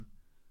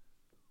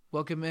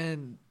Welcome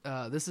in.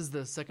 This is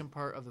the second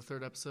part of the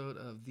third episode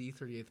of the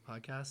 38th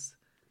podcast.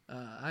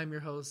 I'm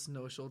your host,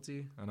 Noah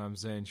Schulte. And I'm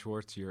Zane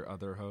Schwartz, your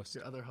other host.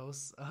 In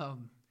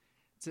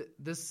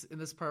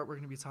this part, we're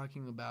going to be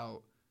talking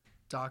about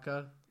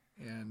DACA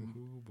and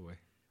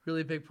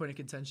really big point of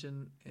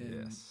contention.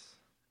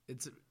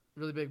 It's a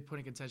really big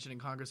point of contention in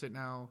Congress right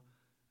now.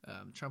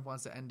 Trump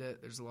wants to end it.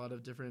 There's a lot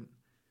of different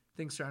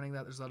things surrounding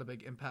that. There's a lot of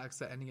big impacts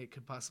that ending it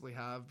could possibly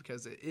have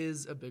because it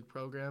is a big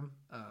program.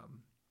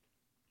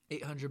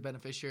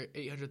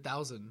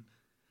 800,000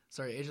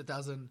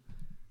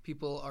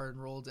 people are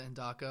enrolled in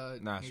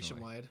DACA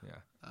nationwide. Yeah,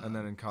 and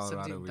then in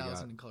Colorado,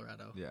 17,000 in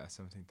Colorado. Yeah,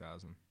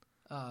 17,000.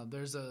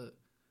 There's a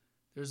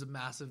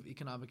massive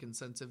economic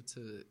incentive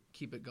to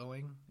keep it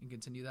going and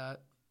continue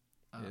that.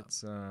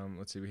 It's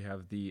let's see, we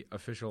have the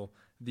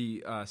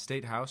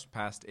state house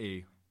passed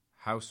a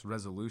House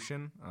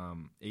resolution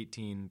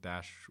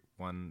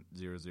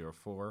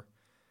 18-1004.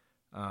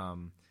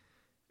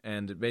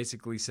 And it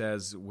basically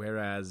says,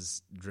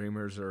 whereas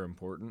dreamers are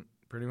important,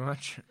 pretty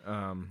much.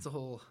 It's a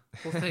whole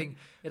thing.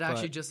 It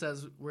actually just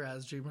says,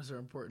 whereas dreamers are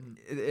important.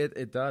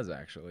 It does,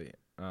 actually.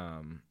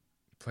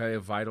 Play a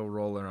vital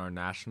role in our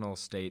national,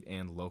 state,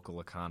 and local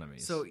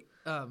economies. So,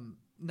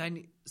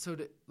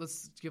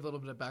 let's give a little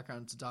bit of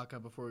background to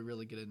DACA before we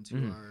really get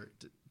into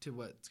to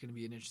what's going to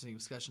be an interesting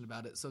discussion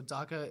about it. So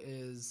DACA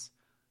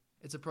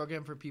it's a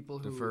program for people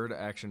who... Deferred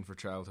Action for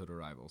Childhood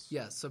Arrivals.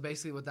 Yes. So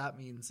basically what that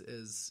means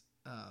is...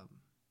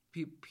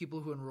 people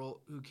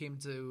who came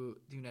to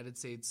the United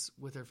States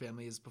with their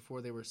families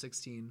before they were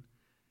 16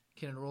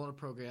 can enroll in a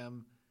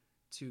program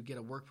to get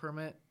a work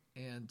permit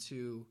and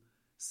to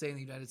stay in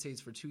the United States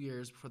for 2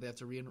 years before they have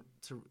to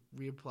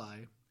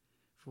reapply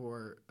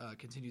for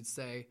continued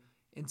stay.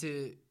 And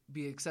to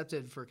be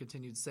accepted for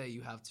continued stay,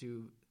 you have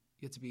to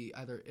be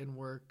either in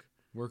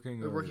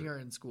working or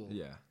in school.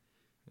 Yeah.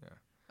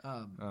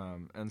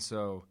 And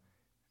so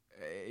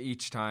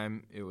each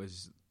time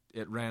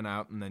it ran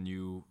out, and then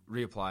you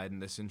reapplied,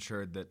 and this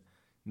ensured that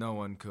no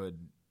one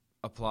could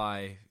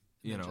apply,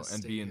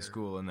 and be in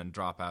school and then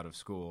drop out of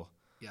school.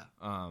 Yeah.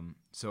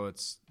 So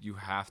you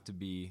have to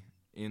be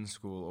in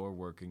school or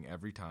working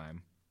every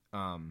time.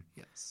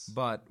 Yes.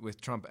 But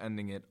with Trump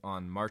ending it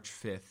on March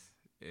 5th,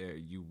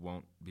 you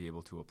won't be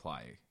able to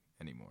apply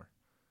anymore.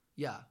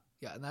 Yeah.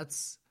 Yeah. And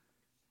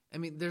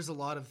there's a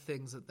lot of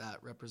things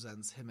that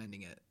represents him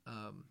ending it.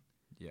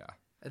 Yeah.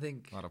 I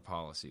think a lot of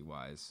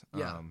policy-wise.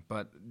 Yeah.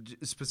 But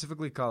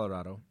specifically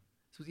Colorado.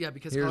 So, yeah,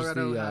 because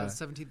Colorado has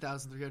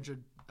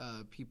 17,300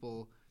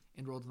 people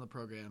enrolled in the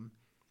program.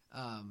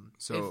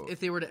 So if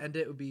they were to end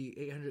it, it would be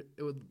 800.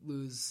 It would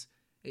lose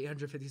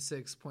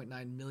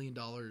 $856.9 million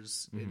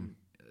in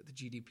the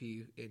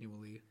GDP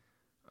annually.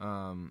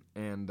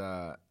 And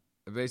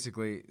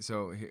basically,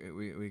 so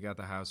we got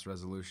the House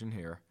resolution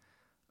here.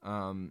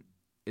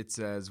 It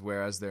says,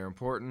 whereas they're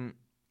important,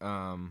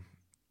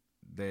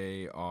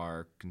 they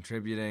are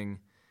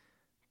contributing.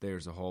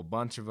 There's a whole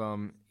bunch of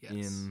them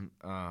in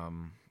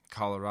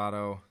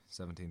Colorado,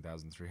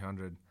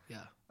 17,300.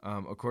 Yeah.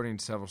 According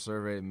to several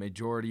surveys,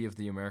 majority of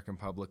the American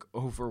public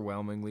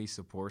overwhelmingly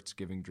supports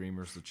giving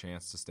dreamers the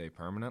chance to stay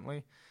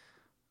permanently,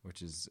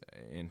 which is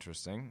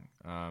interesting.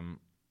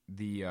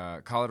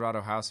 The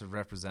Colorado House of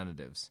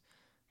Representatives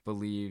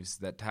believes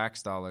that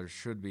tax dollars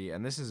should be,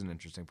 and this is an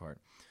interesting part,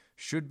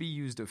 should be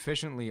used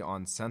efficiently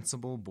on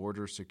sensible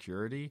border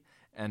security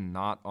and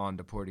not on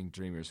deporting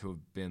dreamers who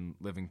have been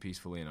living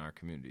peacefully in our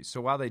communities.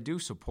 So while they do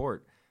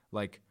support,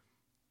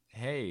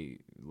 hey,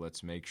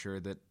 let's make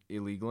sure that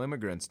illegal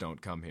immigrants don't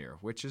come here,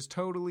 which is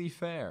totally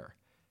fair,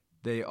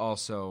 they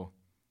also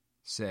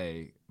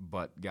say,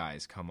 but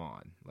guys, come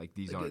on.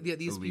 These aren't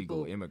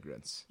illegal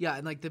immigrants. Yeah,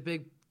 and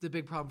the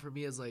big problem for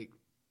me is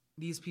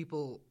these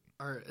people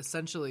are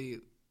essentially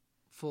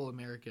full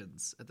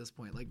Americans at this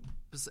point,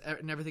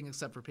 and everything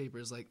except for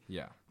papers. They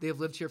have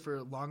lived here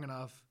for long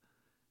enough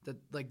that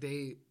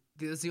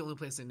that's the only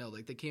place they know.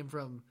 They came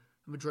from,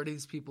 the majority of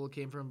these people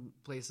came from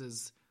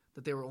places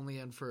that they were only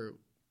in for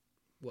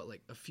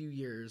a few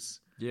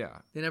years. Yeah,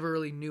 they never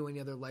really knew any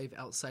other life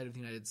outside of the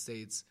United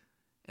States,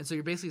 and so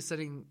you're basically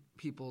sending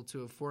people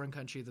to a foreign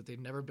country that they've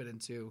never been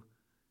into,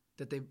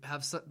 that they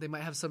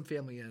might have some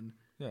family in.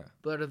 Yeah,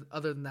 but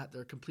other than that,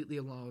 they're completely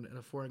alone in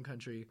a foreign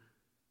country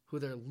who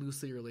they're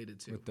loosely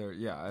related to. They're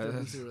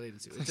loosely related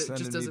to. It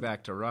sending just me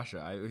back to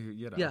Russia.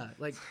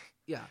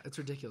 Yeah, it's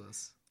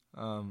ridiculous.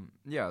 So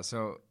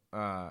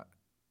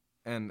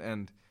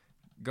and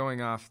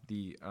going off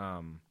the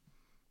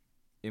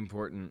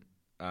important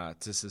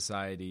to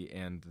society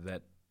and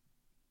that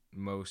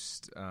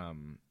most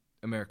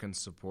Americans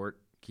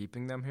support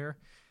keeping them here,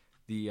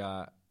 the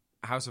Colorado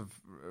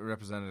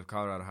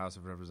House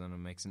of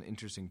Representatives makes an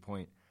interesting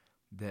point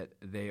that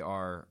they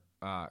are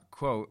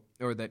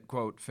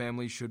quote,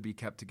 families should be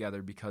kept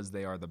together because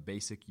they are the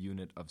basic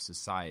unit of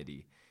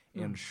society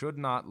and should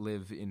not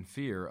live in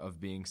fear of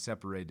being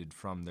separated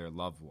from their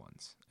loved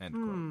ones, end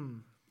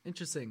quote.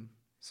 Interesting.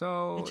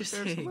 So there's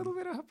a little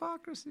bit of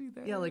hypocrisy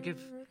there. Yeah,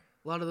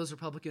 a lot of those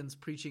Republicans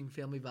preaching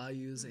family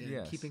values and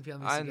Yes. keeping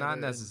families together. Not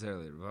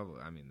necessarily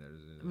Republican. I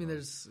mean,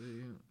 there's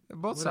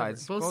both whatever.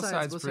 sides. Both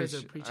sides preach.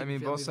 are preaching I mean,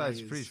 family both sides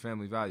values. preach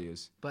family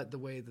values. But the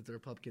way that the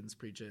Republicans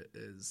preach it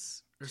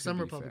is, or To some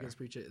be Republicans fair.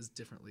 preach it is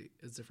different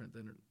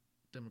than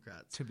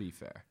Democrats. To be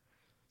fair,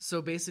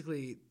 So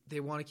basically, they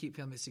want to keep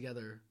families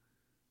together.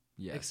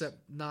 yes. Except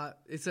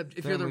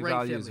if you're the Family right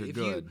values family. are If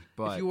good, you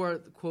but if you are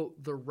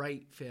quote the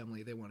right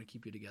family, they want to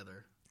keep you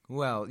together.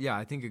 well, yeah,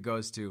 I think it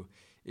goes to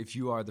if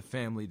you are the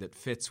family that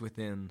fits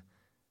within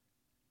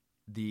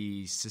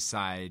the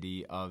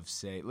society of,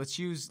 say, let's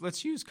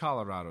use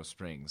Colorado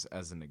Springs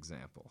as an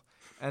example.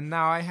 And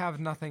now I have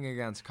nothing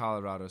against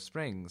Colorado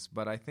Springs,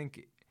 but I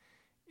think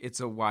it's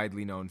a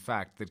widely known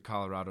fact that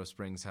Colorado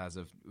Springs has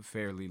a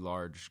fairly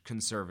large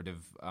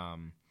conservative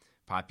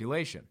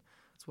population.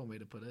 That's one way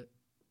to put it.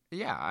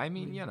 Yeah, I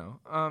mean,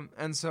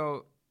 and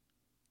so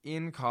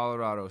in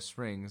Colorado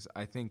Springs,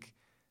 I think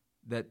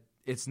that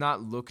it's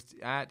not looked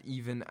at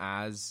even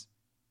as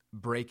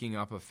breaking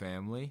up a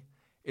family.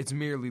 It's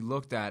merely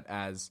looked at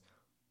as,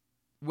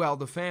 well,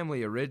 the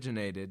family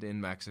originated in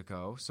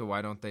Mexico, so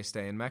why don't they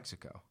stay in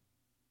Mexico?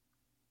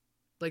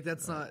 Like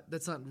that's not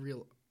a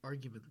real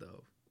argument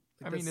though.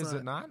 Like, I mean, is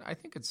it not? I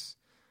think it's.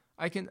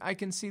 I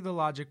can see the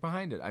logic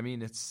behind it. I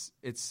mean, it's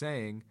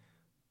saying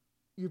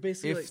You're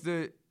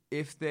basically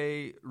if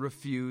they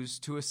refuse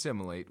to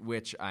assimilate,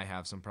 which I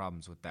have some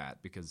problems with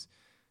that because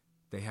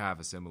they have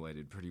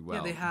assimilated pretty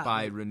well. they have.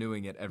 By Like,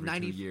 renewing it every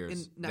 2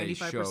 years. They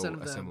 95% show of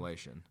them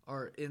assimilation.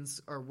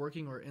 are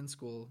working or in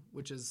school,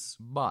 which is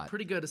But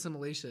pretty good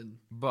assimilation.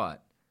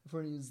 but If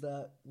we're to use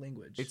that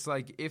language, it's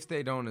like if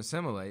they don't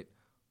assimilate,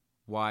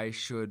 why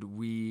should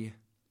we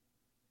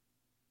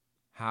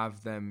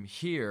have them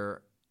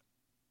here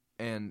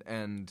and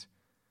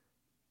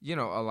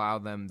allow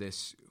them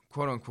this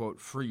quote unquote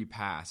free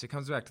pass? It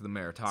comes back to the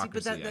meritocracy. See,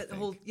 but I that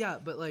think. whole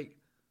but like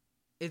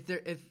if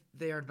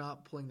they are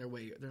not pulling their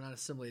weight, they're not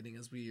assimilating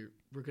as we're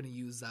going to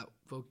use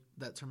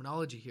that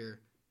terminology here,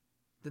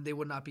 then they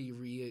would not be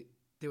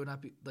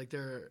like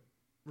their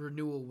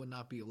renewal would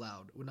not be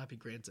allowed, would not be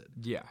granted.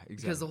 Yeah, exactly.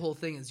 Because the whole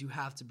thing is you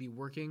have to be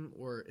working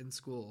or in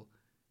school.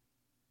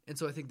 And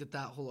so I think that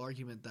whole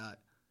argument that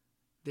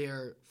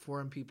they're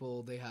foreign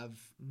people, they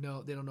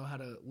don't know how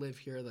to live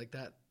here, like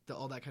that,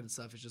 all that kind of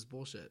stuff is just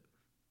bullshit.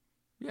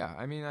 Yeah,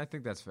 I mean, I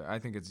think that's fair. I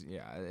think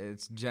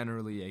it's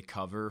generally a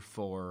cover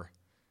for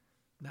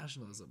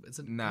Nationalism. It's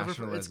a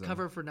nationalism. It's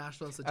cover for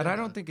nationalist agenda. And I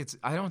don't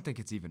think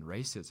it's even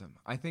racism.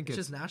 I think it's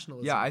just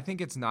nationalism. Yeah, I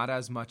think it's not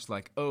as much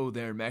like, oh,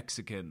 they're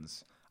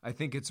Mexicans. I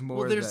think it's more.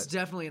 Well, there's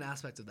definitely an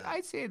aspect of that.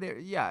 I'd say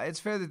it's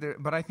fair that there,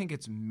 but I think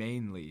it's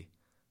mainly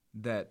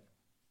that.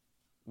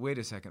 Wait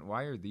a second,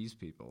 why are these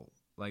people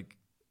like?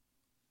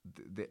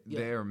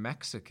 They're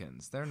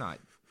Mexicans. They're not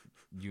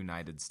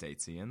United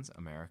Statesians,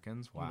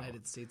 Americans. Wow,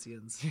 United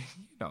Statesians. You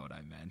know what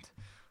I meant.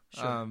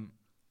 Sure.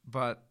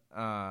 But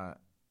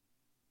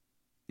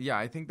yeah,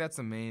 I think that's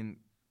the main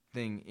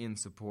thing in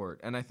support,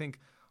 and I think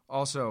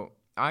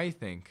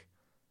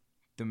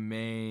the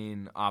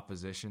main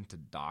opposition to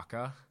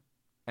DACA,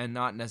 and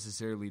not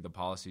necessarily the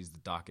policies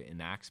that DACA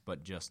enacts,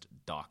 but just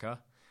DACA,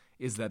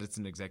 is that it's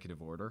an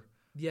executive order.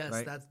 Yes,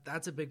 right?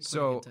 that's a big point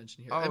of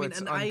contention here.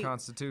 It's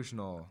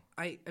unconstitutional.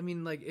 I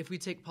mean, like if we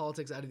take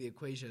politics out of the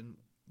equation,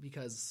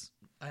 because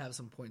I have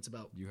some points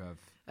about.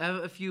 I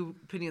have a few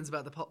opinions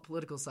about the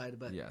political side,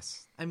 but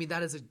yes, I mean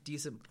that is a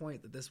decent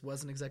point that this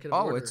was an executive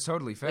order. Oh, it's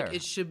totally fair. Like,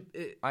 it should.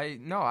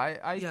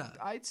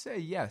 I'd say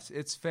yes.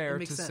 It's fair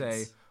to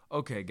say,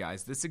 okay,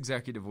 guys, this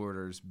executive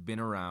order's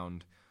been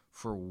around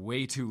for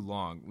way too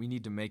long. We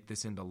need to make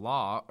this into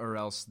law, or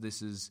else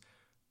this is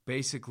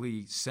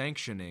basically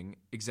sanctioning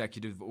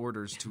executive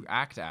orders to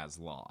act as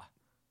law.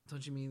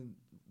 Don't you mean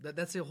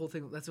that's the whole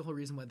thing? That's the whole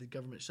reason why the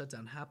government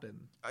shutdown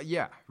happened.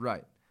 Yeah,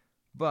 right.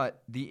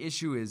 But the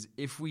issue is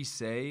if we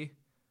say,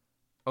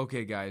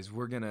 okay, guys,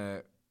 we're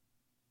gonna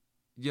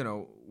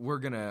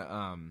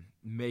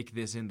make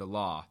this into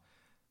law,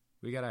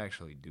 we gotta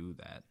actually do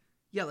that.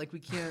 Yeah, like we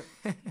can't.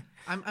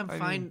 I'm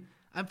fine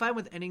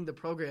with ending the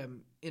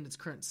program in its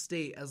current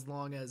state as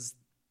long as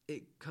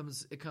it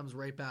comes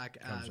right back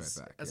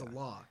as a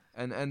law.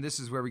 And this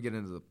is where we get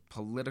into the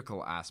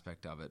political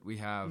aspect of it. We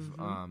have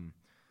our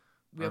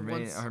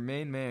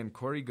main man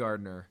Cory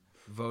Gardner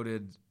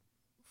voted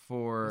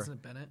for. Wasn't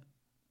it Bennett?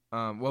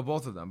 Well,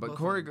 both of them, but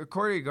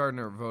Cory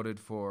Gardner voted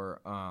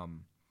for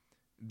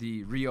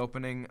the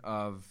reopening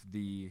of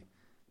the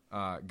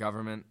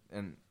government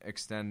and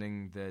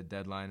extending the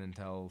deadline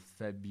until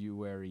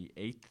February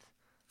 8th.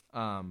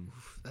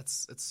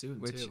 It's soon,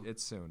 too.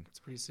 It's soon. It's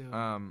pretty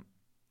soon.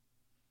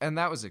 And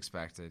that was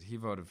expected. He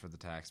voted for the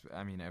tax.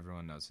 I mean,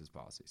 everyone knows his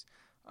policies.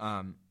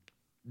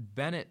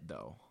 Bennett,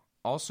 though,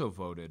 also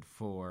voted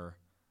for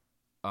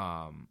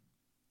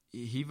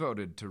he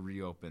voted to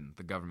reopen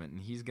the government,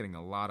 and he's getting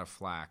a lot of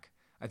flack.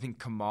 I think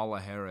Kamala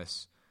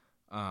Harris,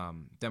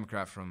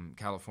 Democrat from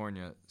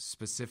California,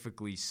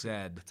 specifically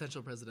said...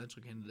 Potential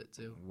presidential candidate,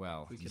 too.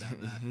 Well, we could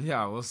have that.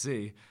 Yeah, we'll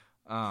see.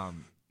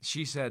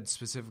 She said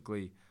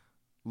specifically,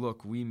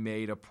 look, we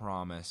made a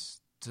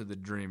promise to the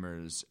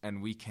Dreamers,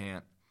 and we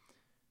can't,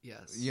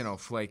 Yes.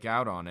 Flake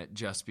out on it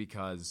just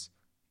because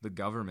the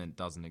government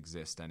doesn't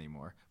exist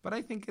anymore. But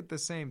I think at the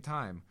same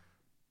time,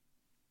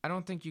 I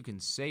don't think you can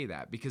say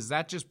that, because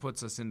that just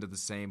puts us into the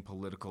same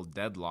political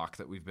deadlock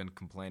that we've been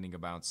complaining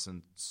about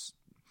since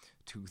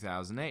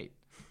 2008,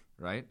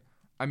 right?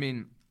 I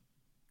mean,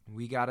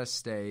 we got to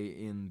stay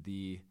in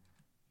the...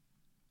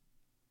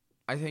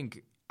 I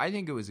think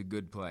it was a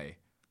good play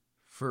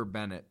for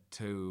Bennett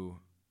to...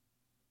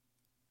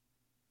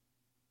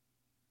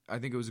 I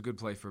think it was a good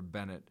play for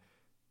Bennett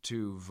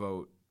to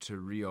vote to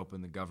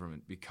reopen the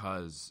government,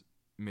 because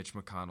Mitch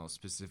McConnell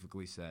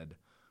specifically said,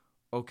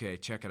 okay,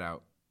 check it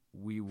out,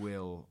 we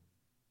will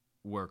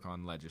work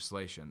on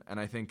legislation. And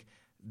I think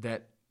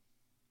that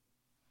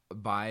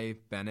by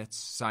Bennett's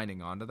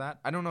signing on to that,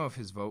 I don't know if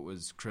his vote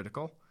was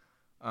critical,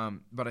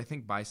 but I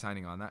think by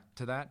signing on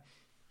to that,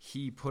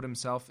 he put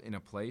himself in a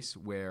place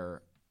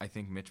where I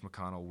think Mitch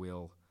McConnell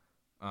will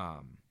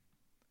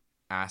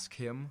ask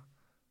him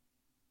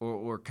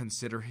or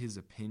consider his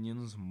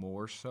opinions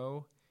more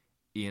so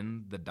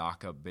in the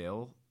DACA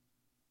bill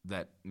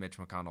that Mitch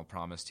McConnell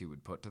promised he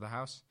would put to the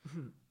House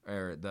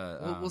or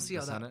the we'll see the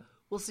how Senate.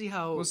 We'll see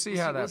how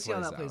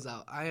that plays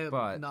out. I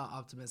am not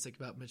optimistic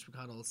about Mitch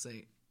McConnell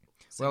saying.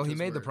 Well, he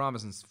made the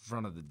promise in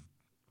front of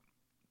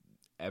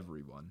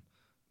everyone.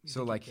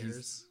 So like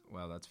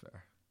that's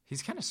fair.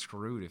 He's kind of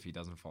screwed if he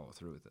doesn't follow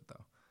through with it,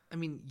 though. I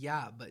mean,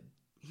 yeah, but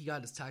he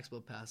got his tax bill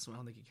passed, so I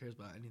don't think he cares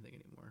about anything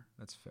anymore.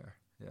 That's fair.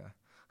 Yeah.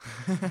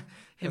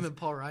 Him and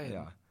Paul Ryan.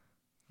 Yeah.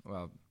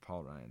 Well,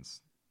 Paul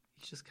Ryan's.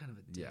 He's just kind of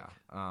a dick. Yeah.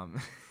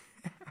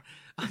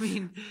 I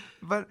mean,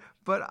 but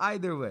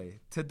either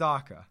way, to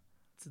DACA.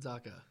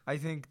 I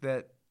think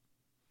that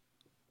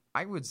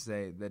I would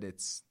say that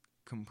it's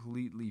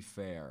completely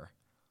fair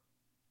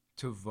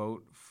to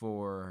vote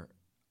for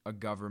a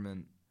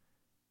government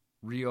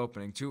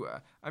reopening.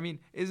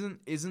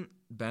 Isn't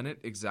Bennett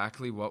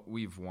exactly what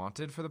we've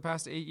wanted for the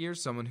past 8 years?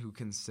 Someone who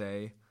can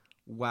say,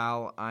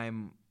 while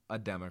I'm a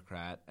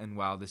Democrat and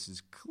while this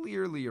is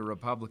clearly a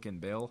Republican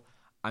bill,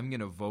 I'm going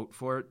to vote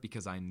for it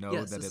because I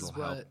know that it'll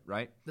help,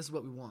 right? This is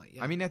what we want,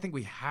 yeah. I mean, I think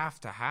we have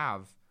to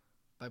have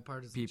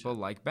people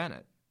like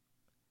Bennett.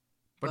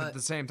 But at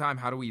the same time,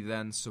 how do we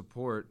then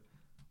support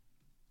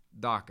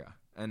DACA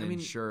and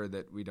ensure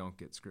that we don't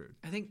get screwed?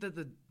 I think that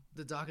the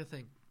DACA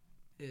thing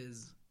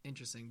is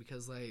interesting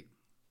because, like,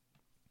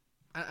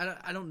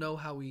 I don't know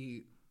how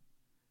you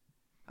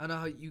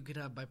could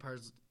have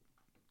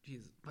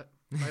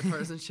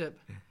bipartisanship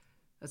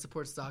that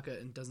supports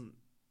DACA and doesn't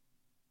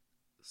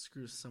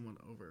screw someone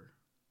over.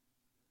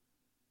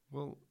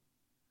 Well,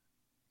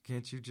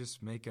 can't you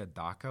just make a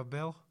DACA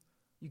bill?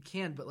 You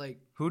can, but like...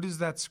 Who does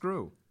that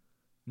screw?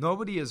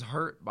 Nobody is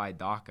hurt by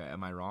DACA,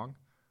 am I wrong?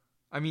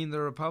 I mean,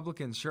 the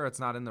Republicans, sure, it's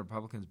not in the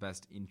Republicans'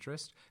 best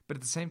interest, but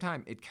at the same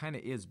time, it kind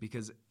of is,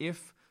 because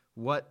if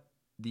what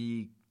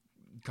the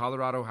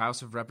Colorado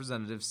House of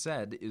Representatives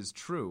said is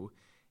true,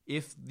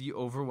 if the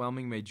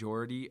overwhelming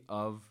majority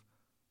of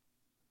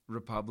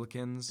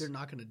Republicans... They're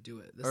not going to do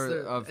it.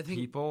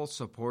 People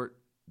support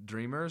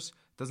Dreamers,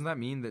 doesn't that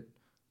mean that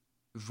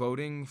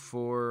voting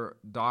for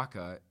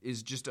DACA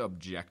is just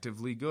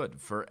objectively good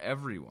for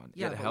everyone?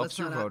 Yeah, it helps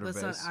your voter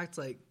base. Let's not act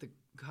like the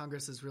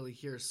Congress is really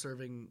here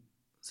serving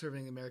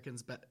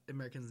Americans'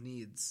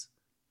 needs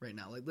right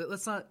now. Like,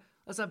 let's not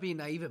be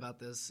naive about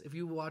this. If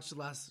you watch the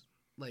last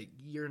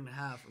year and a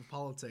half of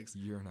politics,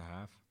 you're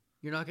not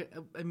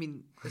gonna. I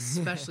mean,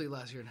 especially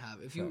last year and a half.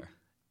 If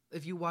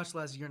you watch the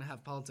last year and a half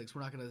of politics,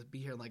 we're not gonna be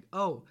here like,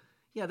 oh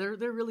yeah, they're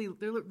really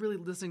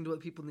listening to what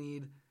people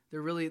need. They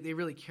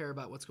really care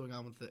about what's going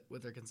on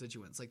with their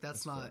constituents. Like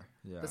that's not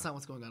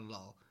what's going on at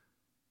all.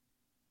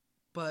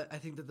 But I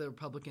think that the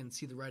Republicans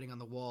see the writing on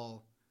the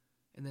wall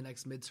in the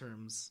next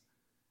midterms,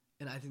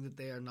 and I think that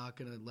they are not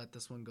going to let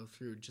this one go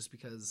through just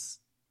because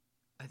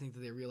I think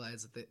that they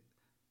realize that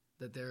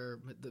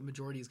the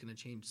majority is going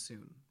to change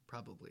soon,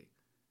 probably.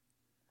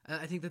 And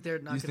I think that they're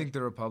not. You think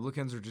the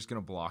Republicans are just going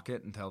to block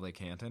it until they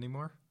can't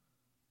anymore?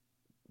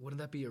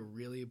 Wouldn't that be a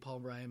really Paul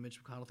Ryan,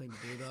 Mitch McConnell thing to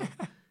do, though?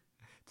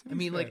 I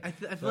mean, fair, I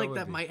feel like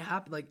that might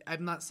happen. Like,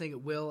 I'm not saying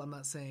it will. I'm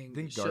not saying.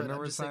 Think Gardner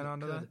would sign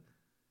on to that?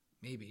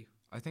 Maybe.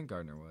 I think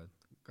Gardner would.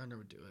 Gardner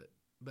would do it,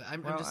 but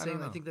I'm just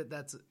saying. I think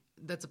that's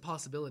a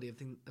possibility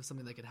of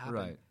something that could happen.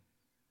 Right.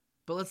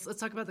 But let's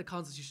talk about the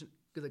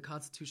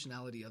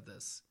constitutionality of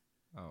this.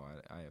 Oh,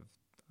 I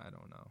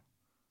don't know.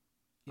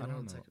 I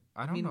don't know.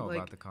 I don't know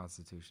about the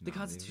Constitution. The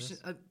Constitution,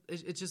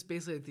 it's just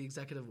basically the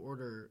executive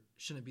order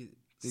shouldn't be.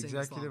 The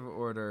executive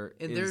order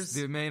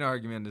the main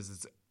argument is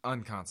it's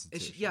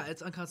unconstitutional.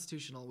 It's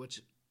unconstitutional,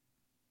 which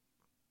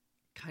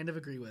kind of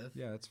agree with.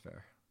 Yeah, that's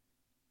fair.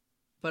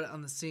 But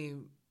on the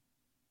same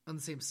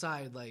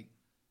side, I'm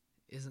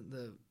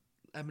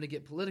going to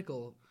get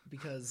political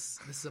because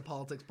this is a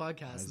politics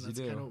podcast, and that's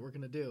kind of what we're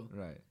going to do.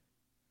 Right.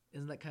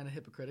 Isn't that kind of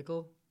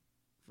hypocritical?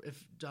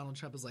 If Donald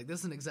Trump is like, this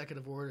is an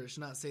executive order, it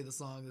should not say this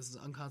long, this is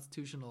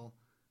unconstitutional.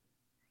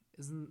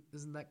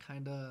 Isn't that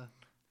kind of...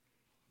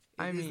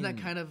 Isn't that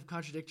kind of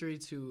contradictory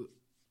to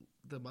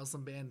the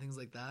Muslim ban, things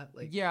like that.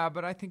 Like, yeah,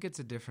 but I think it's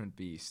a different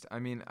beast. I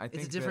mean, I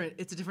think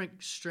it's a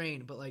different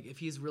strain. But like, if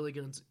he's really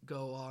going to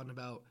go on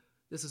about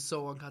this is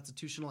so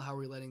unconstitutional, how are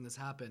we letting this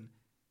happen?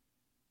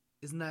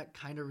 Isn't that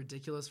kind of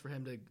ridiculous for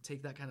him to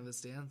take that kind of a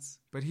stance?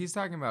 But he's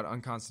talking about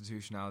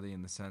unconstitutionality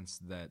in the sense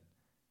that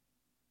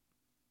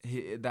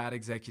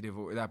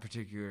that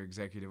particular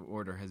executive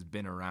order has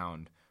been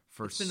around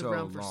for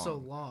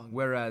so long.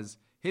 Whereas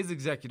his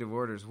executive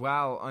orders,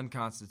 while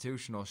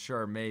unconstitutional,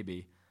 sure,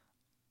 maybe.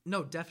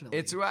 No, definitely.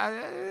 It's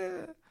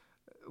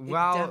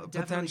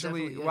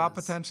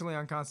potentially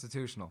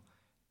unconstitutional.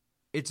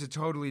 It's a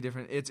totally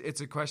different.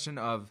 It's a question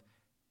of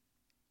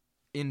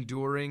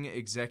enduring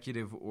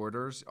executive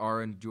orders.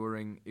 Are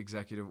enduring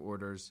executive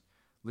orders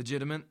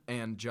legitimate,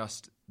 and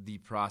just the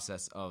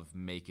process of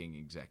making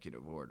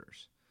executive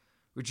orders,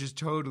 which is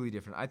totally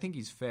different. I think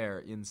he's fair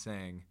in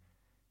saying,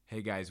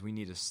 "Hey guys, we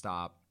need to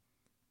stop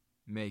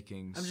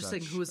making." I'm just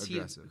saying, who is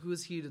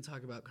he to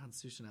talk about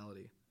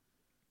constitutionality?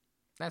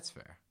 That's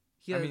fair.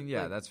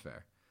 That's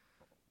fair.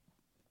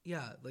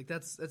 Yeah, like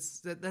that's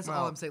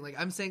all I'm saying. Like,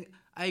 I'm saying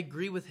I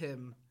agree with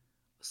him,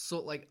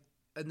 so like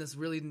in this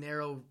really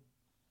narrow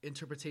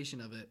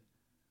interpretation of it,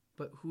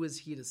 but who is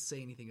he to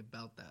say anything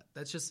about that?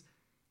 That's just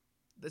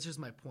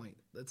my point.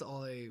 That's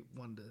all I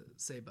wanted to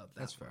say about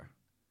that. That's fair.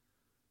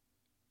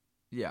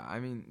 Yeah,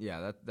 I mean,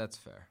 yeah, that's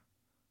fair.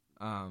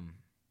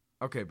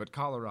 Okay, but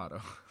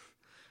Colorado.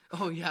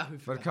 Oh yeah,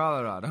 but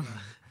Colorado.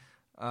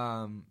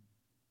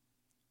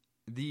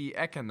 The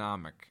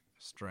economic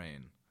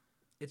strain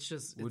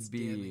would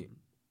be damning.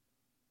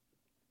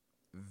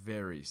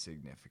 Very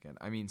significant.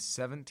 I mean,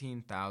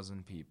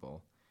 17,000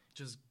 people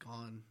just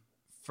gone.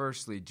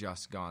 Firstly,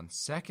 just gone.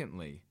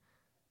 Secondly,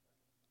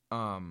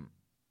 I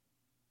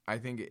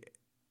think,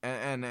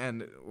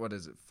 and what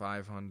is it?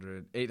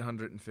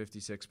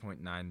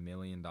 $856.9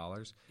 million.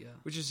 Yeah,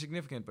 which is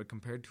significant, but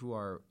compared to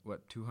our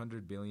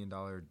 $200 billion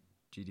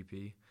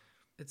GDP,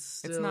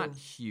 it's not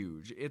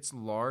huge. It's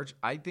large.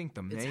 I think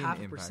the main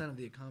impact. It's 0.5% of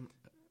the economy.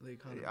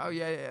 Oh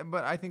yeah,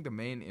 but I think the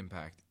main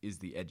impact is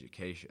the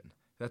education.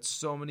 That's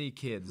so many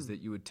kids that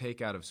you would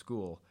take out of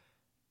school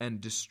and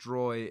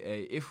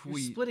destroy You're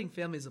splitting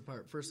families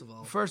apart. First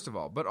of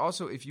all, but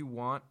also if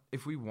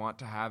we want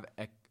to have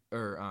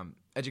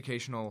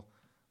educational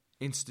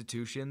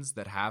institutions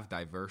that have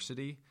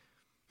diversity,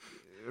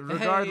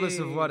 regardless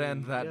of what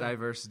end that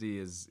diversity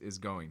is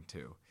going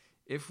to,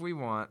 if we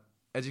want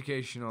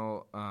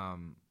educational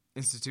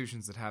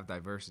institutions that have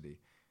diversity,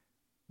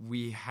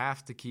 we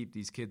have to keep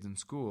these kids in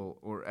school,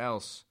 or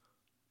else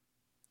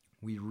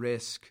we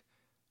risk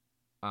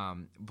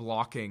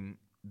blocking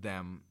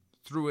them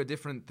through a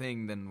different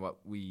thing than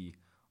what we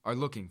are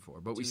looking for,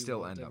 but we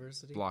still end up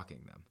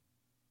blocking them.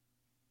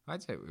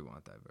 I'd say we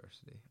want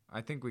diversity.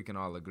 I think we can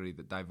all agree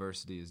that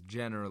diversity is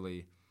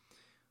generally,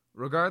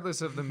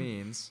 regardless of the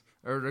means,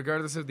 or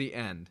regardless of the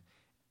end,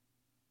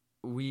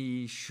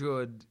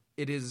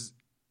 it is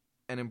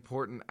an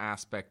important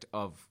aspect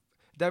of,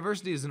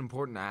 diversity is an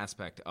important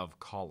aspect of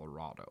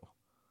Colorado.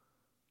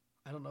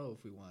 I don't know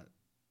if we want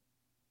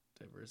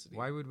diversity.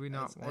 Why would we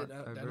not want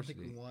diversity? I don't think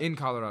we want, in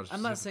Colorado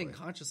specifically. I'm not saying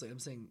consciously. I'm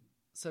saying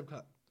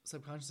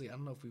subconsciously. I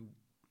don't know if we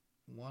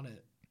want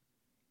it.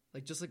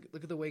 Like, just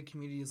look at the way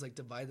communities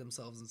divide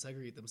themselves and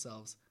segregate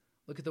themselves.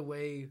 Look at the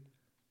way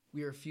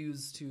we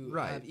refuse to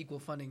have equal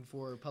funding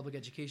for public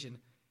education.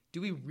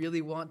 Do we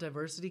really want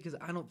diversity? Because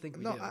I don't think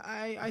we do.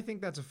 I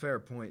think that's a fair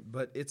point,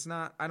 but it's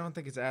not. I don't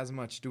think it's as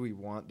much do we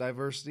want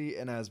diversity,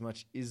 and as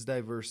much is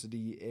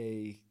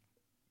diversity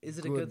a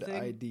good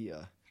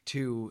idea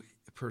to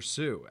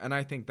pursue. And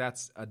I think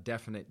that's a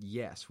definite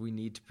yes. We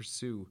need to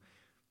pursue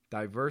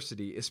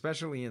diversity,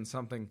 especially in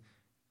something,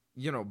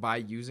 by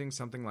using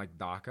something like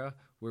DACA,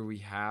 where we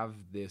have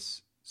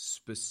this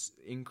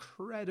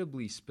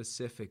incredibly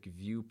specific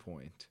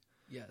viewpoint.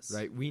 Yes.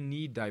 Right? We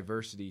need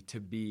diversity to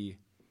be,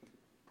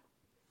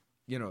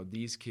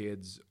 these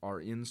kids are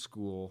in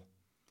school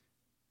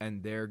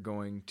and they're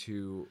going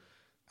to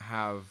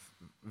have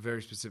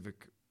very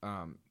specific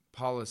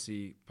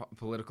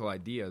political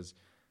ideas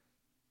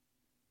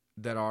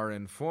that are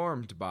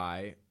informed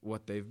by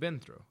what they've been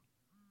through.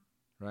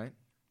 Right?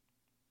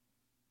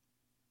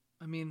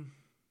 I mean,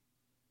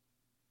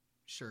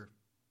 sure.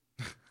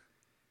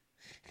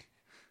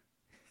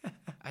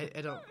 I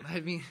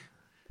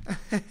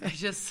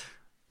just...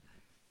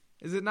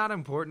 Is it not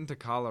important to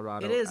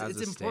Colorado as a state? It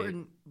is. It's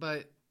important,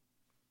 but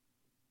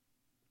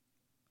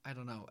I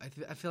don't know.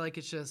 I feel like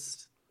it's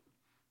just...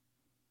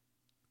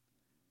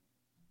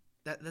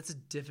 That's a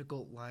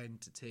difficult line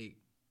to take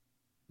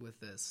with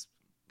this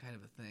kind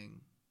of a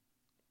thing.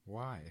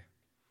 Why?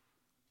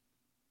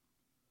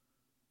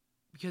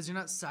 Because you're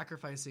not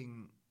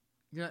sacrificing...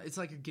 it's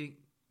like you're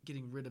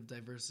getting rid of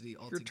diversity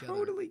altogether. You're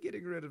totally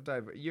getting rid of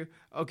diversity.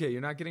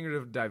 You're not getting rid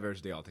of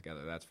diversity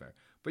altogether. That's fair.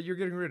 But you're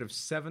getting rid of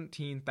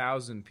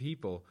 17,000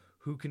 people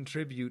who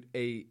contribute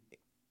a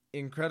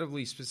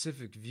incredibly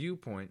specific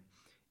viewpoint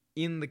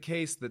in the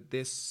case that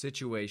this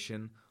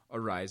situation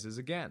arises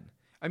again.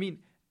 I mean,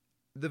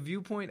 the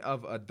viewpoint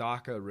of a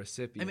DACA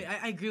recipient. I mean,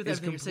 I agree with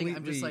everything you're saying.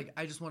 I'm just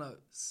I just want to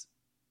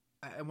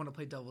I want to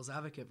play devil's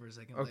advocate for a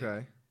second.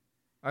 Okay.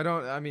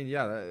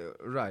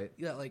 Right.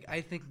 Yeah, like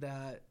I think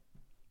that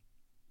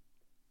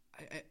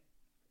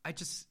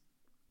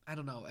I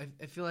don't know.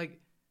 I feel like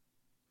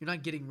you're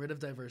not getting rid of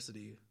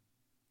diversity.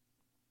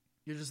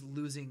 You're just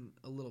losing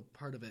a little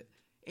part of it.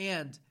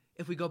 And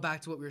if we go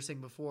back to what we were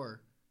saying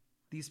before,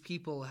 these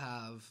people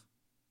have,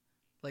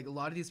 like, a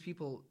lot of these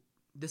people,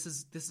 this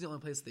is the only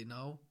place they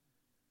know.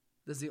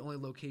 This is the only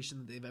location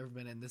that they've ever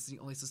been in. This is the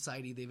only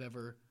society they've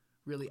ever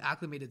really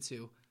acclimated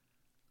to.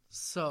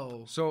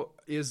 So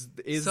is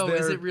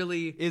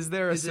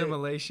there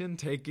assimilation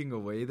taking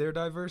away their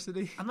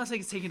diversity? I'm not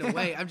saying it's taken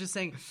away. I'm just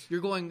saying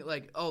you're going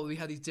like, oh, we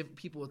have these different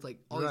people with like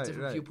all these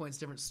different viewpoints,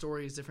 different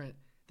stories, different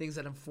things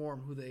that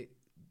inform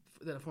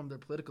their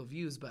political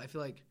views. But I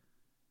feel like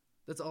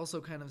that's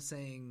also kind of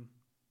saying,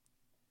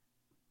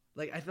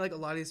 like, I feel like a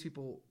lot of these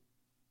people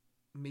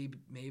may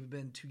have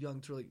been too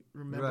young to really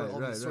remember all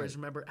these stories,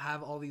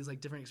 have all these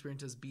like different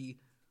experiences be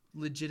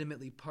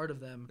legitimately part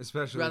of them,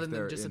 especially rather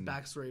than just a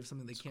backstory of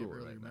something they can't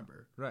really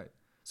remember. Right.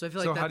 So I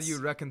feel like how do you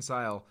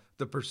reconcile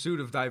the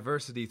pursuit of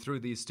diversity through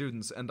these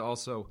students and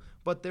also,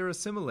 but they're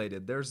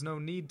assimilated. There's no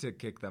need to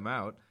kick them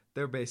out.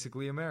 They're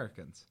basically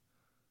Americans.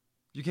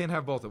 You can't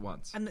have both at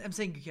once. I'm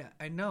saying, yeah,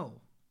 I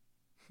know.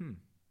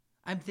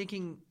 I'm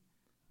thinking.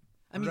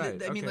 I mean,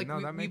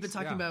 we've been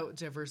talking about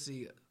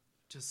diversity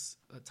just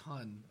a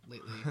ton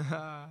lately.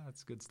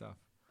 That's good stuff.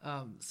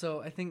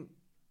 So I think,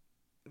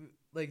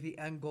 like, the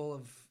end goal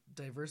of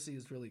diversity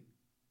is really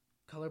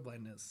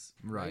colorblindness,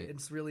 right?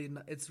 It's really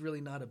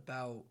not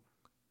about.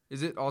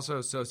 Is it also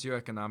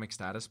socioeconomic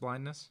status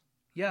blindness?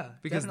 Yeah,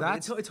 because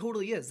it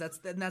totally is. That's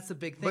the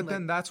big thing. But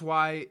then that's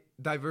why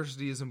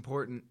diversity is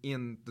important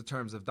in the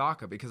terms of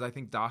DACA, because I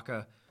think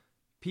DACA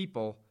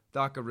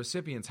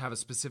recipients have a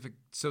specific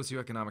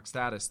socioeconomic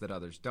status that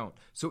others don't.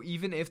 So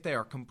even if they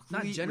are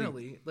completely... Not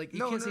generally. Like, you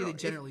can't say they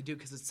generally do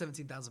because it's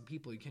 17,000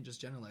 people. You can't just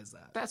generalize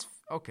that. That's...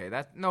 Okay,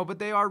 but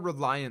they are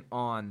reliant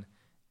on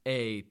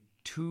a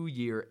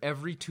 2-year...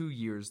 Every 2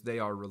 years, they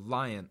are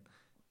reliant.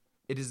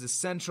 It is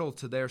essential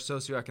to their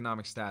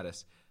socioeconomic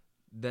status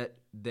that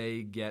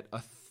they get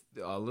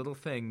a little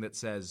thing that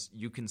says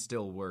you can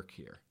still work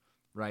here,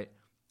 right?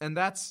 And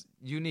that's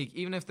unique.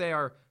 Even if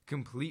they're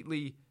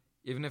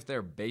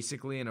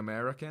basically an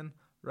American,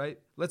 right?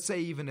 Let's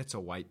say even it's a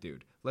white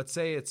dude. Let's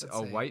say it's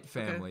a white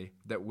family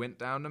that went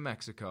down to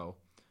Mexico,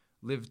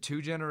 lived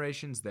 2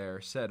 generations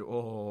there, said,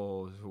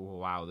 oh,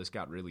 wow, this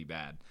got really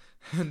bad,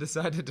 and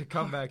decided to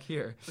come back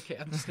here. Okay,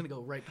 I'm just going to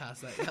go right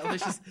past that. Yeah,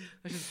 let's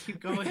just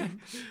keep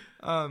going.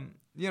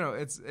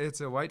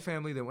 It's a white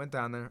family that went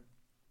down there,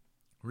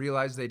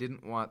 realized they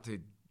didn't want to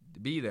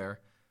be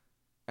there,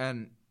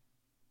 and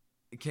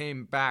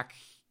came back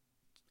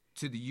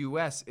to the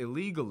U.S.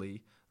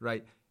 illegally,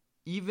 right?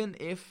 Even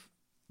if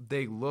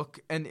they look,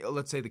 and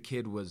let's say the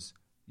kid was,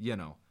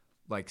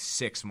 like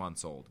 6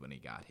 months old when he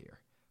got here,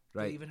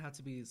 right? Do they even have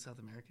to be South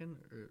American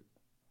or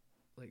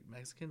like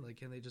Mexican? Like,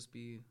 can they just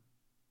be?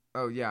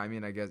 Oh yeah, I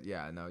mean, I guess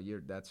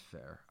that's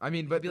fair. I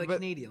mean, but be like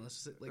Canadian.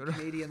 Let's just say, like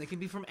Canadian. They can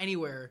be from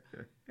anywhere.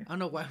 I don't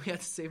know why we have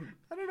to say.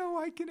 I don't know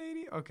why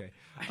Canadian. Okay,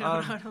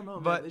 I don't know.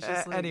 But it's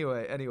just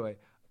anyway,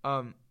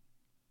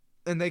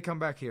 and they come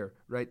back here,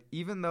 right?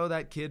 Even though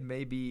that kid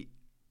may be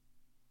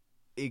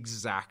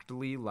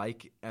exactly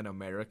like an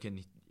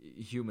American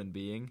human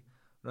being,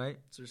 right?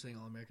 So you're saying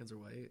all Americans are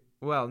white?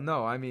 Well,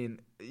 no, I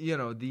mean,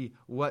 the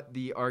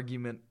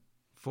argument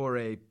for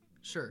a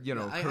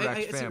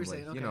correct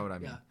family. Okay. You know what I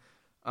mean?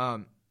 Yeah.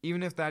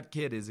 Even if that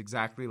kid is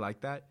exactly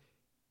like that,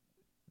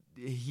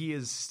 he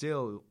is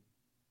still.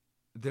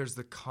 There's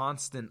the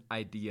constant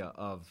idea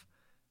of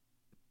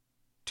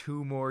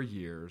 2 more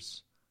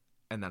years,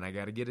 and then I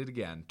got to get it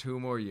again. 2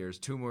 more years,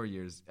 2 more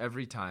years.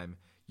 Every time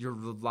you're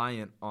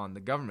reliant on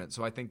the government.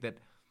 So I think that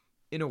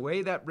in a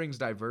way that brings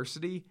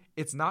diversity.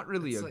 It's not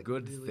really a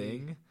good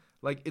thing.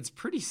 Like, it's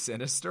pretty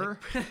sinister.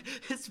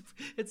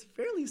 It's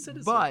fairly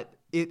sinister. But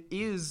it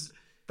is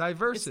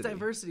diversity. It's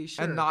diversity,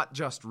 sure. And not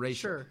just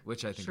racial,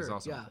 which I think is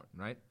also important,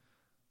 right?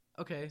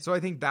 Okay. So I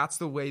think that's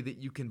the way that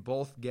you can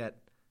both get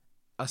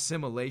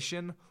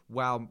assimilation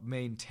while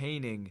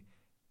maintaining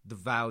the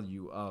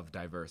value of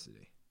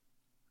diversity.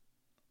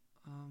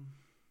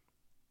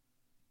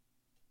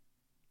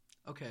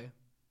 Okay.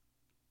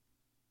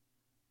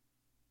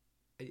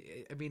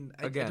 I mean,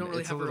 Again, I don't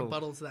really have a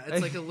rebuttal to that.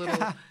 It's like a little.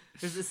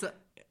 There's this.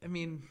 I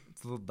mean,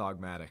 it's a little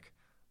dogmatic.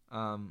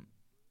 I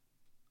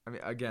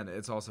mean, again,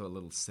 it's also a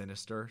little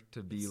sinister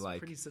to be like,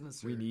 pretty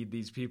sinister. We need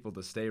these people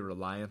to stay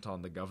reliant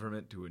on the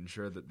government to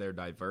ensure that they're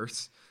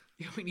diverse.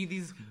 Yeah, we need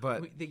these,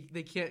 but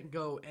they can't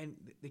go and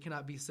they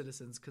cannot be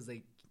citizens because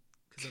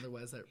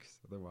otherwise they're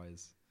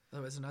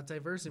not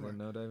diverse anymore.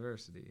 No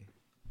diversity.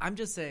 I'm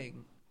just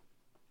saying,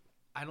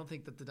 I don't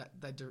think that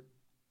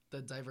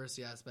the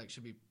diversity aspect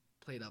should be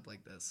played up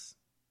like this.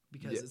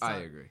 Because I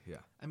agree. Yeah,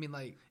 I mean,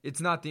 like,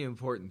 it's not the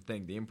important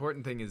thing. The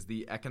important thing is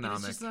the economic.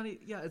 It's just not.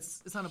 Yeah,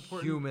 it's not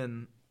important.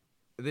 Human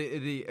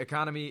The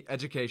economy,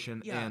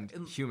 education, and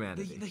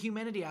humanity. The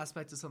humanity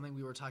aspect is something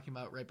we were talking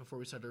about right before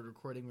we started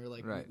recording. We were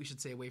like, we should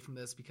stay away from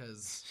this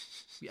because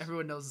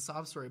everyone knows the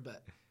sob story,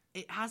 but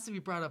it has to be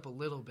brought up a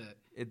little bit.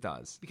 It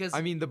does. Because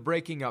I mean, the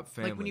breaking up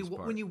families like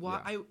when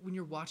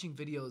you're watching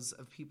videos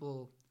of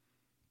people,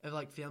 of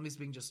like families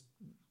being just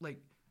like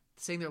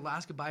saying their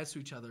last goodbyes to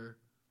each other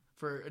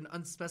for an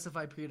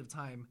unspecified period of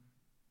time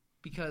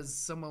because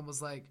someone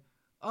was like,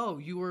 "Oh,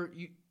 you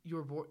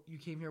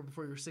came here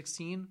before you were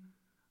 16.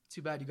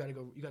 Too bad. You got to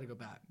go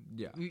back.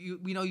 Yeah.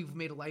 We know you've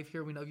made a life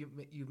here. We know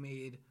you've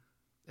made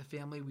a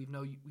family. We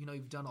know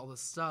you've done all this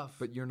stuff.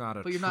 But you're not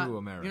true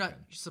American. You're not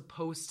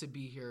supposed to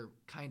be here.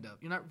 Kind of.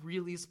 You're not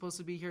really supposed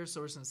to be here. So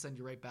we're just gonna send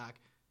you right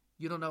back.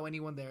 You don't know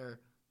anyone there.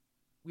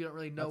 We don't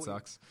really know. That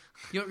sucks.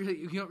 You don't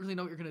really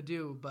know what you're gonna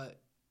do. But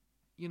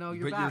you're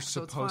but back. You're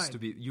supposed to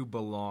be. You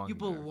belong. You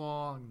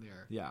belong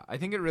there. Yeah. I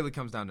think it really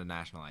comes down to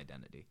national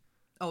identity.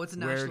 Oh, it's a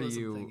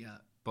nationalism thing. Yeah.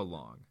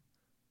 Belong.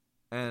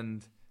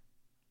 And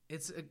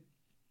it's a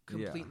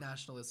complete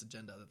nationalist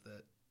agenda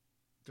that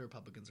the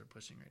Republicans are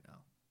pushing right now.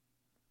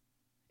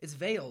 It's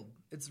veiled.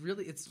 It's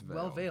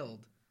well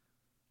veiled.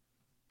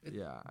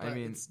 I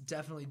mean, it's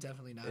definitely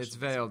nationalist. It's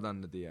veiled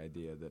under the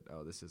idea that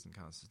this isn't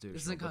constitutional.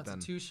 This isn't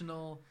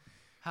constitutional.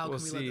 How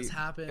can we let this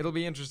happen? It'll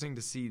be interesting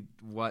to see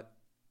what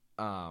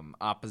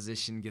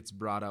opposition gets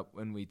brought up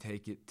when we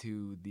take it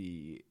to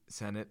the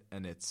Senate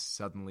and it's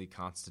suddenly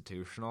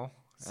constitutional.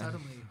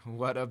 Suddenly,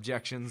 what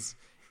objections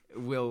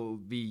will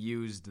be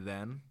used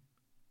then?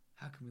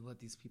 How can we let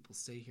these people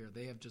stay here?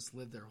 They have just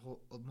lived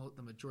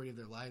the majority of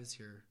their lives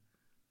here.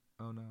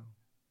 Oh no!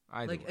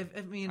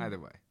 Either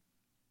way,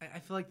 I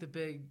feel like the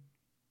big,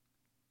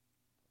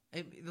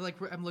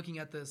 I'm looking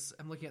at this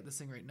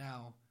thing right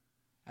now,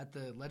 at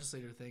the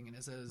legislator thing, and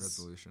it says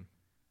resolution.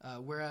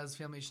 Whereas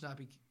families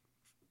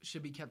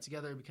should be kept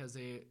together because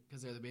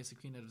they're the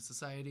basic unit of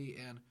society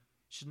and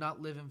should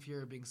not live in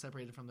fear of being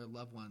separated from their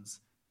loved ones.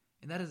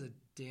 And that is a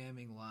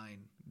damning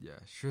line. Yeah,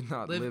 should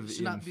not live in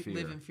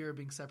fear of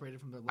being separated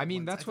from their loved ones. I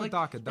mean, that's what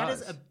DACA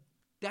does.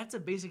 That's a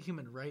basic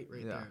human right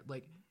there.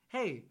 Like,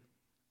 hey,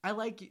 I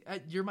like you,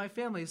 you're my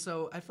family,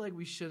 so I feel like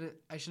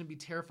I shouldn't be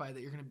terrified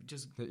that you're going to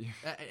just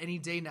any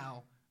day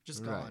now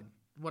just gone. Right.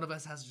 One of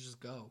us has to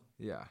just go.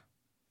 Yeah.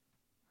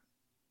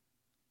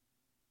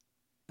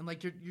 And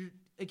like you're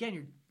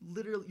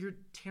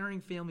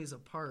tearing families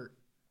apart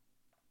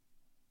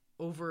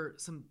over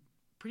some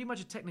pretty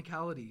much a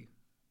technicality.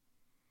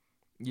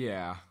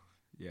 Yeah,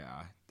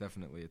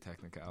 definitely a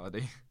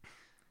technicality.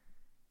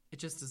 It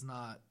just does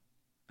not.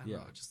 I don't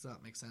know. It just does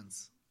not make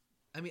sense.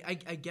 I mean, I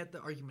get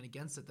the argument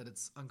against it that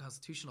it's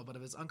unconstitutional, but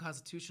if it's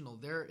unconstitutional,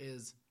 there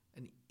is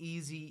an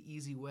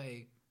easy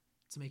way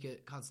to make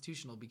it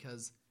constitutional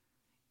because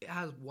it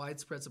has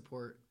widespread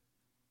support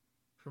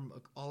from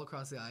all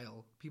across the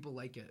aisle. People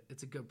like it.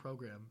 It's a good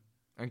program.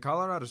 And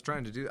Colorado's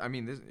trying to do. I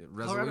mean, this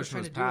resolution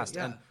was passed,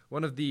 and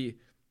one of the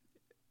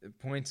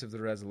points of the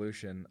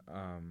resolution.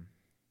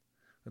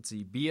 Let's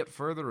see. Be it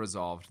further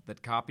resolved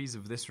that copies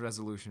of this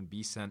resolution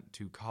be sent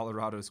to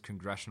Colorado's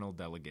congressional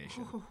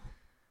delegation.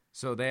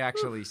 So they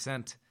actually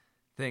sent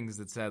things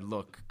that said,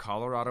 "Look,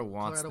 Colorado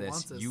wants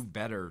this. You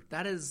better."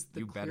 That is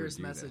the clearest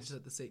message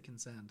that the state can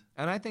send.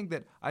 And I think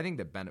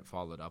that Bennett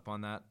followed up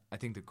on that. I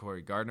think that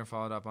Cory Gardner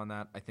followed up on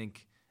that. I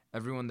think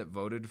everyone that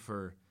voted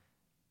for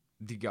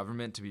the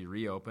government to be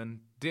reopened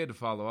did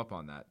follow up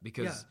on that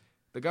because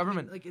the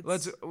government.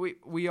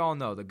 We all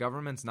know the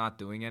government's not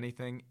doing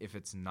anything if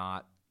it's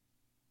not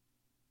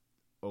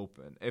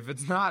open. If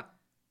it's not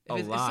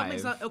alive,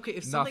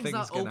 if something's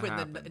not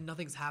open, then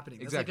nothing's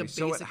happening. Exactly. That's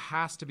like a basic, so it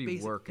has to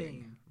be working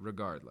thing.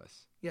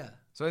 Regardless. Yeah.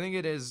 So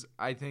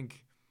I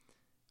think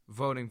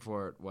voting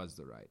for it was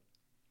the right.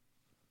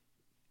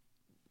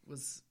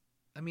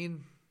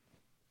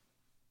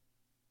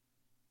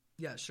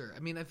 Yeah, sure.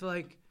 I mean, I feel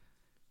like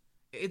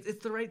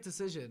it's the right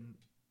decision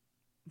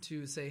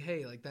to say,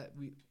 hey, like that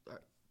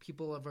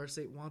people of our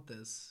state want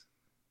this,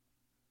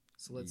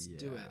 so let's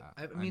do it.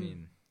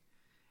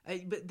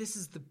 But this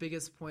is the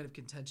biggest point of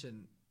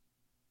contention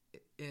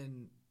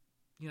in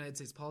United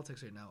States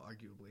politics right now,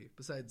 arguably.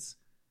 Besides,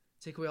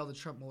 take away all the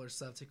Trump Mueller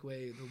stuff, take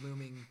away the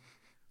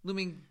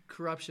looming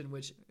corruption,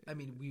 which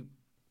we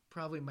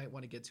probably might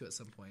want to get to at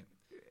some point.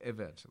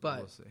 Eventually,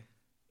 we'll see.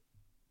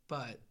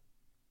 But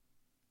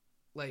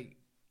like,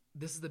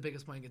 this is the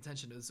biggest point of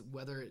contention: is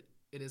whether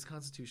it is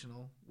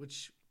constitutional,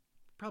 which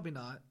probably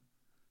not.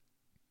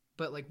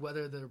 But like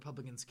whether the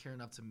Republicans care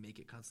enough to make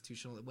it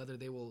constitutional, whether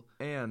they will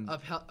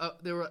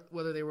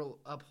whether they will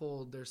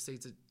uphold their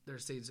state's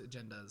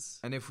agendas,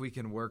 and if we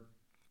can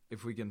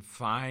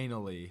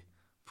finally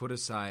put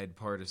aside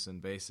partisan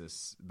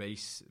biases.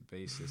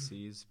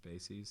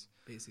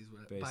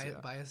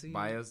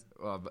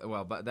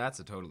 Well, but that's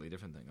a totally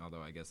different thing.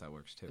 Although I guess that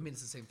works too. I mean,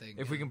 it's the same thing.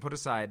 If we can put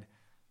aside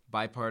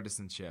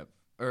bipartisanship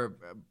or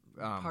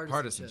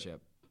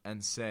partisanship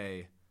and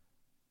say,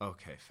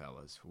 okay,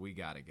 fellas, we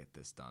got to get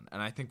this done.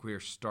 And I think we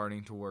are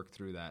starting to work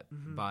through that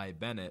by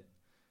Bennett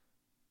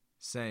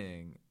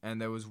saying,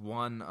 and there was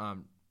one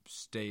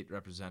state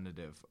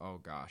representative, oh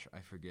gosh,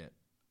 I forget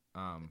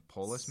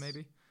Polis,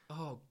 maybe.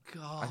 Oh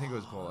God! I think it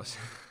was Polis.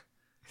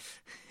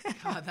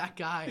 God, that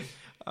guy.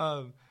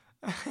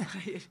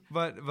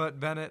 But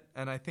Bennett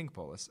and I think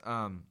Polis.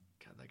 God,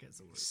 that guy's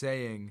the worst.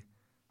 Saying,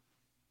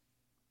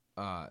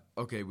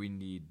 okay, we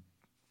need,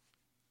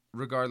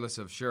 regardless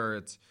of, sure,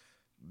 it's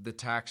the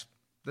tax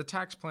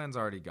plan's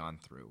already gone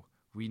through.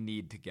 We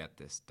need to get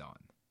this done.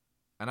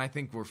 And I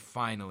think we're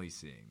finally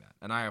seeing that.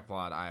 And I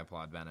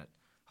applaud Bennett.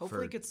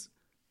 Hopefully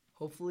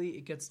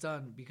it gets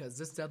done, because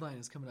this deadline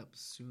is coming up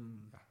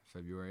soon.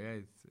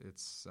 February 8th.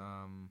 It's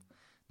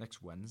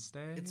next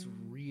Wednesday. It's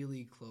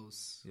really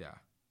close. Yeah.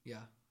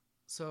 Yeah.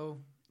 So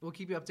we'll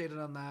keep you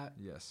updated on that.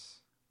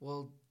 Yes.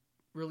 We'll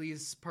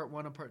release part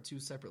 1 and part 2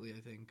 separately,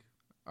 I think.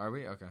 Are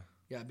we? Okay.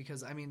 Yeah,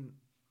 because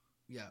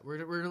we're going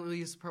to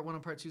release part 1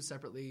 and part 2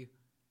 separately.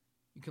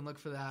 You can look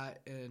for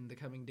that in the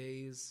coming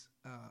days.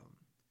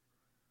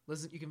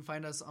 Listen, you can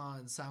find us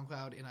on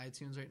SoundCloud and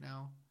iTunes right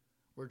now.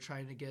 We're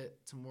trying to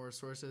get to more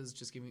sources.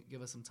 Just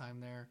give us some time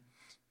there.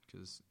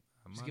 Because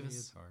money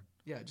is hard.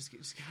 Yeah, just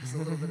give us a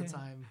little bit of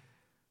time.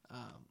 Do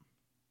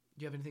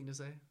you have anything to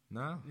say?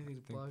 No,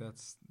 anything to I plug? think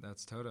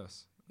that's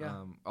Todos.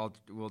 Yeah.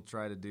 We'll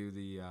try to do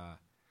the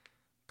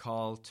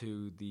call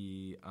to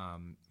the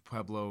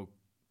Pueblo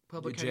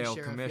jail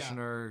sheriff,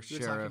 commissioner, yeah.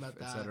 sheriff,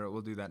 etc.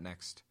 We'll do that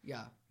next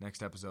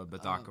episode.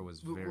 But DACA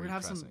was very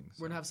pressing.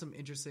 We're gonna have some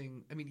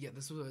interesting. I mean, yeah,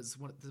 this was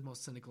one of the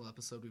most cynical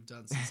episode we've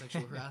done since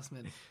sexual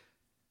harassment.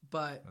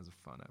 But that was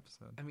a fun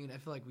episode. I mean, I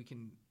feel like we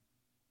can.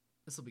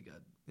 This will be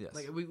good. Yes.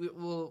 Like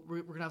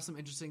we're gonna have some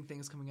interesting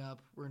things coming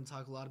up. We're gonna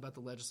talk a lot about the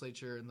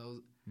legislature and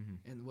those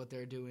and what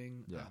they're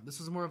doing. Yeah. This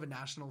was more of a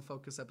national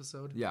focus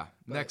episode. Yeah.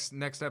 Next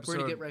episode we're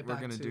gonna do get right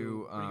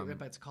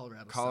back to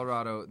Colorado.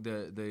 Colorado,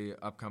 the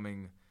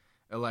upcoming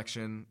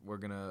election. We're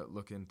gonna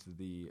look into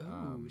the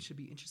it should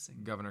be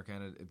interesting. Governor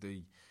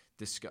candidate.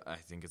 I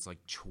think it's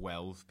like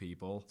 12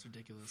 people. It's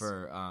ridiculous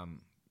for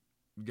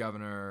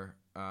governor.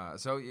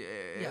 So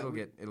it'll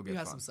get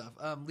fun. Some stuff.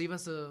 Leave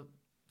us a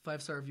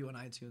 5-star review on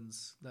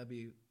iTunes. That'd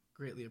be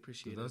greatly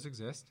appreciated. Do those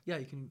exist? Yeah,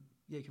 you can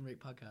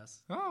rate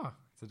podcasts. Oh,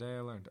 today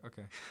I learned.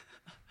 Okay.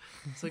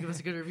 So give us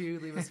a good review.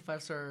 Leave us a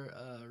 5-star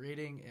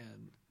rating,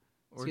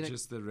 or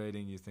just the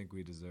rating you think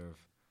we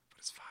deserve. But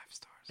it's 5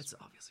 stars. It's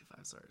obviously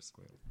 5 stars.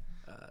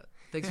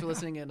 Thanks for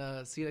listening,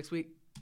 and see you next week.